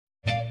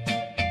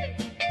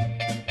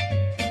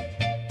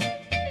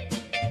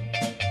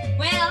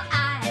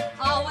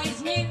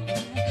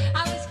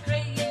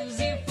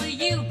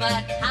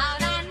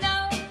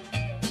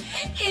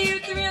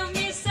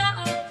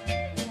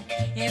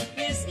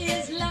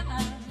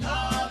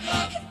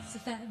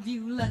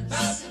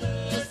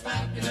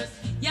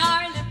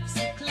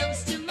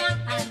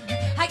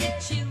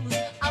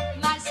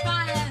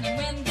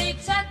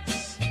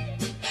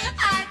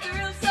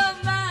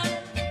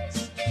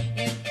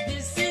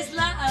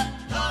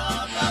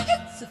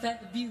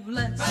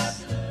fabulous.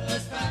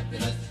 Fabulous,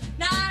 fabulous.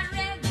 Now I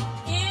read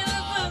in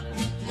a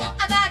book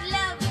about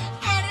love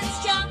and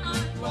its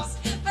charms,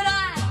 but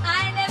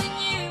I never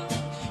knew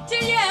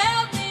till you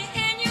held me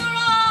in your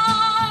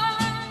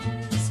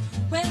arms.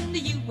 When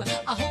you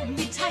hold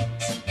me tight,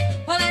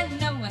 well I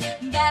know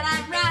that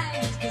I'm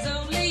right, 'cause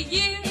only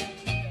you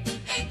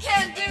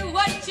can do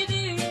what you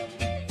do.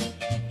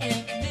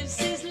 And this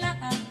is love,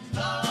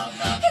 Love,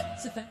 love.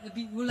 it's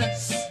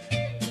fabulous.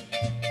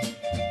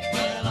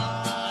 Well,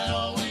 I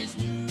always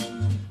knew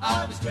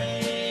I was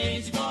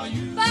crazy for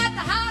you. But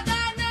how do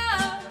I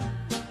know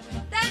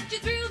that you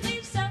thrill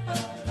me so?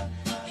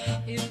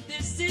 If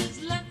this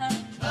is love,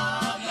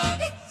 Love,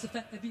 love. it's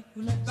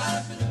fabulous.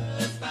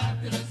 Fabulous,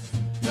 fabulous.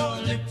 Your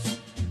lips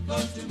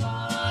close to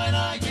mine,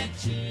 I get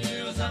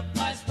chills up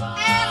my spine.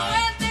 And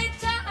when they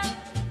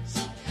touch,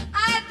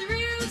 I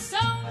thrill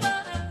so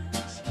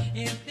much.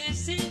 If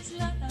this is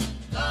love,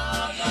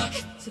 Love, love.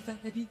 it's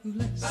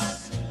fabulous.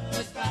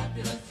 Fabulous,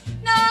 fabulous.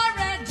 Now I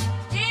read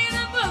in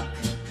a book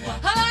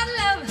about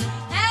love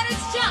and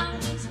its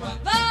charms,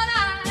 but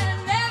I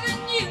never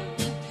knew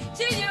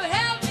till you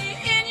held me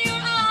in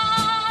your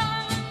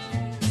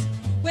arms.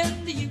 When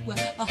you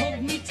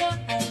hold me tight,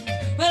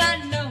 well I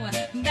know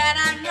that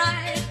I'm right.